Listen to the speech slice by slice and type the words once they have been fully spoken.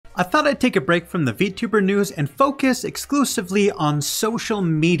I thought I'd take a break from the VTuber news and focus exclusively on social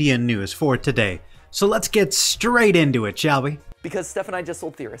media news for today. So let's get straight into it, shall we? Because Steph and I just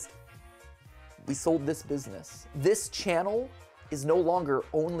sold Theorist. We sold this business. This channel is no longer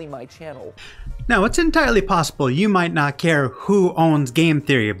only my channel. Now, it's entirely possible you might not care who owns Game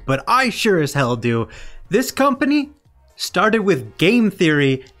Theory, but I sure as hell do. This company started with game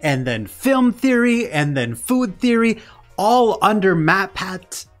theory, and then film theory, and then food theory, all under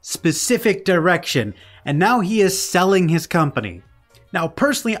MatPat's specific direction, and now he is selling his company. Now,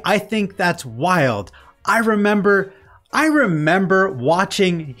 personally, I think that's wild. I remember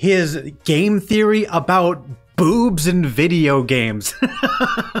watching his game theory about boobs in video games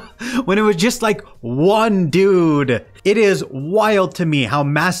when it was just like one dude. It is wild to me how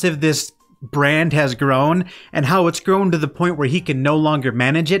massive this brand has grown and how it's grown to the point where he can no longer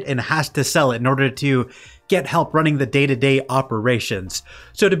manage it and has to sell it in order to get help running the day-to-day operations.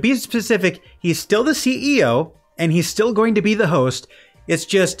 So to be specific, he's still the CEO and he's still going to be the host. It's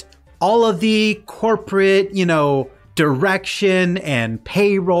just all of the corporate, direction and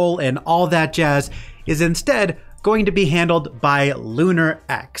payroll and all that jazz is instead going to be handled by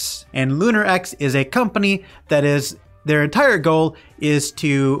LunarX. And LunarX is a company that is, their entire goal is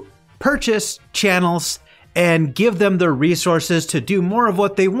to purchase channels and give them the resources to do more of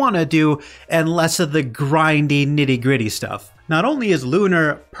what they want to do and less of the grindy, nitty-gritty stuff. Not only is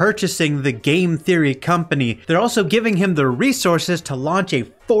Lunar purchasing the Game Theory company, they're also giving him the resources to launch a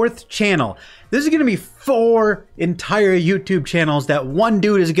 4th channel. This is going to be 4 entire YouTube channels that one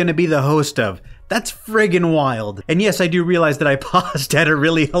dude is going to be the host of. That's friggin' wild. And yes, I do realize that I paused at a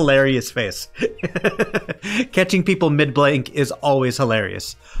really hilarious face. Catching people mid-blank is always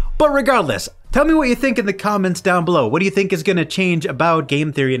hilarious. But regardless, tell me what you think in the comments down below. What do you think is going to change about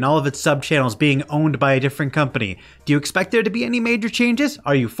Game Theory and all of its sub-channels being owned by a different company? Do you expect there to be any major changes?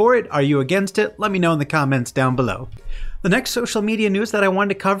 Are you for it? Are you against it? Let me know in the comments down below. The next social media news that I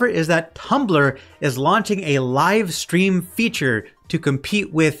wanted to cover is that Tumblr is launching a live stream feature to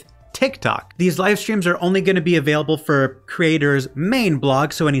compete with TikTok. These live streams are only going to be available for creators' main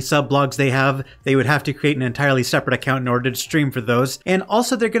blog, so any sub-blogs they have, they would have to create an entirely separate account in order to stream for those. And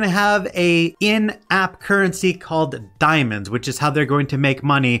also they're going to have a in-app currency called Diamonds, which is how they're going to make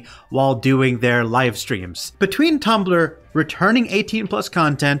money while doing their live streams. Between Tumblr returning 18+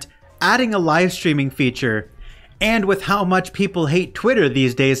 content, adding a live streaming feature, and with how much people hate Twitter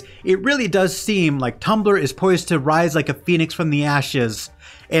these days, it really does seem like Tumblr is poised to rise like a phoenix from the ashes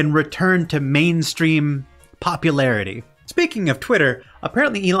and return to mainstream popularity. Speaking of Twitter,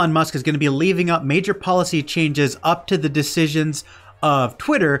 apparently Elon Musk is going to be leaving up major policy changes up to the decisions of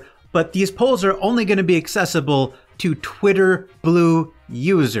Twitter, but these polls are only going to be accessible to Twitter Blue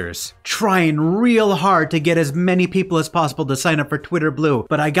users. Trying real hard to get as many people as possible to sign up for Twitter Blue,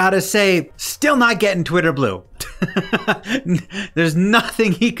 but I gotta say, still not getting Twitter Blue. There's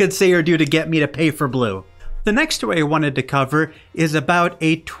nothing he could say or do to get me to pay for Blue. The next story I wanted to cover is about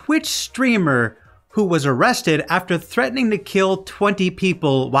a Twitch streamer who was arrested after threatening to kill 20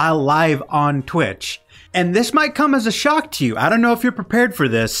 people while live on Twitch. And this might come as a shock to you. I don't know if you're prepared for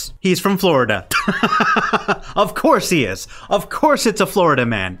this. He's from Florida. Of course he is. Of course it's a Florida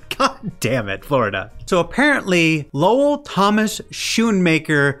man. God damn it, Florida. So apparently, Lowell Thomas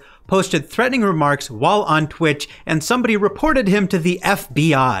Schoonmaker posted threatening remarks while on Twitch, and somebody reported him to the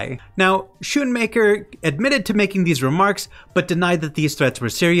FBI. Now, Schoonmaker admitted to making these remarks, but denied that these threats were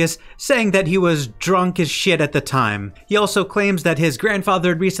serious, saying that he was drunk as shit at the time. He also claims that his grandfather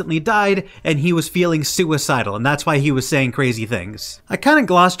had recently died, and he was feeling suicidal, and that's why he was saying crazy things. I kind of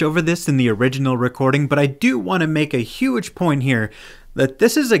glossed over this in the original recording, but I do want to make a huge point here that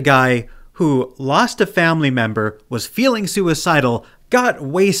this is a guy who lost a family member, was feeling suicidal, got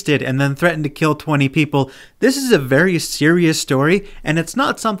wasted, and then threatened to kill 20 people. This is a very serious story, and it's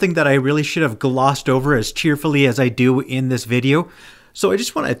not something that I really should have glossed over as cheerfully as I do in this video. So I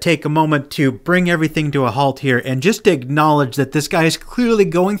just want to take a moment to bring everything to a halt here and just acknowledge that this guy is clearly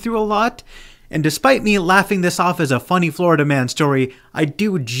going through a lot. And despite me laughing this off as a funny Florida man story, I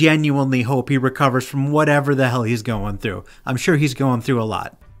do genuinely hope he recovers from whatever the hell he's going through. I'm sure he's going through a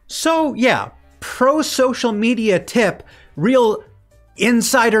lot. So yeah, pro social media tip, real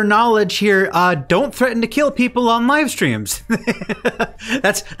insider knowledge here, don't threaten to kill people on live streams.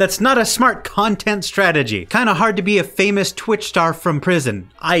 That's not a smart content strategy. Kind of hard to be a famous Twitch star from prison,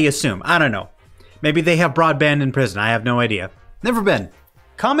 I assume. I don't know. Maybe they have broadband in prison. I have no idea. Never been.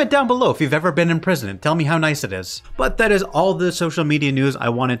 Comment down below if you've ever been in prison and tell me how nice it is. But that is all the social media news I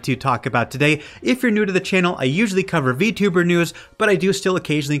wanted to talk about today. If you're new to the channel, I usually cover VTuber news, but I do still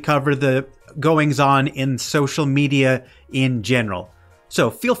occasionally cover the goings on in social media in general. So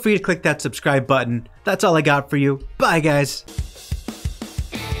feel free to click that subscribe button. That's all I got for you. Bye, guys.